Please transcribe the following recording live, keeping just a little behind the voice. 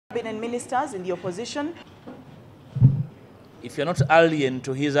Cabinet ministers in the opposition. If you're not alien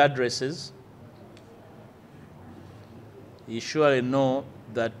to his addresses, you surely know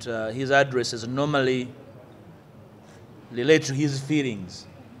that his addresses normally relate to his feelings,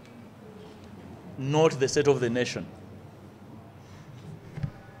 not the state of the nation.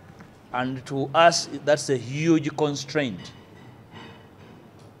 And to us, that's a huge constraint.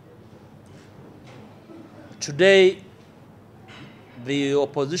 Today, the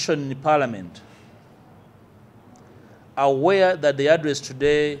opposition in Parliament are aware that the address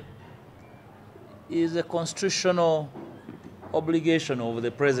today is a constitutional obligation of the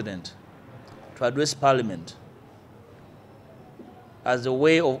President to address Parliament as a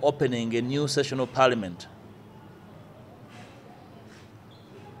way of opening a new session of Parliament.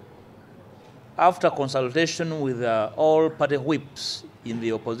 After consultation with all party whips in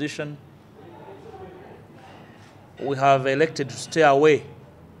the opposition, we have elected to stay away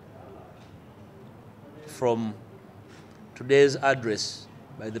from today's address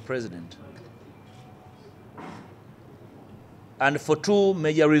by the President. And for two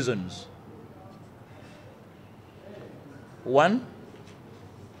major reasons. One,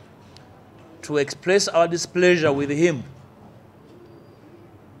 to express our displeasure with him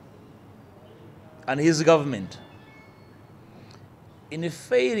and his government in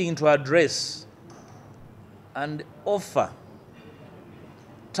failing to address and offer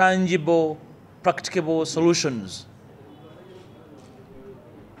tangible, practicable solutions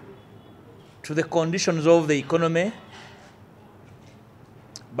to the conditions of the economy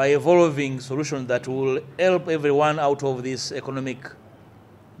by evolving solutions that will help everyone out of this economic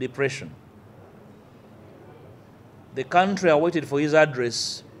depression. The country awaited for his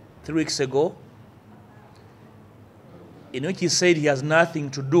address 3 weeks ago, in which he said he has nothing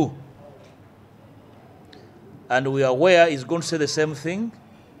to do. And we are aware he's going to say the same thing.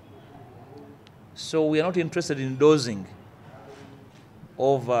 So we are not interested in endorsing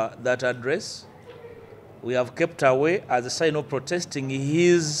over that address. We have kept away as a sign of protesting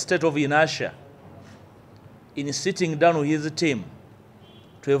his state of inertia in sitting down with his team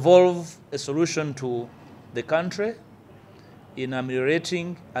to evolve a solution to the country in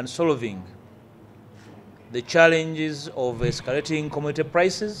ameliorating and solving the challenges of escalating commodity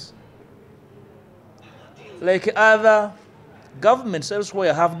prices, like other governments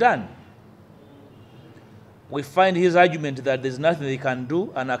elsewhere have done. We find his argument that there's nothing they can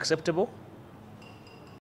do unacceptable.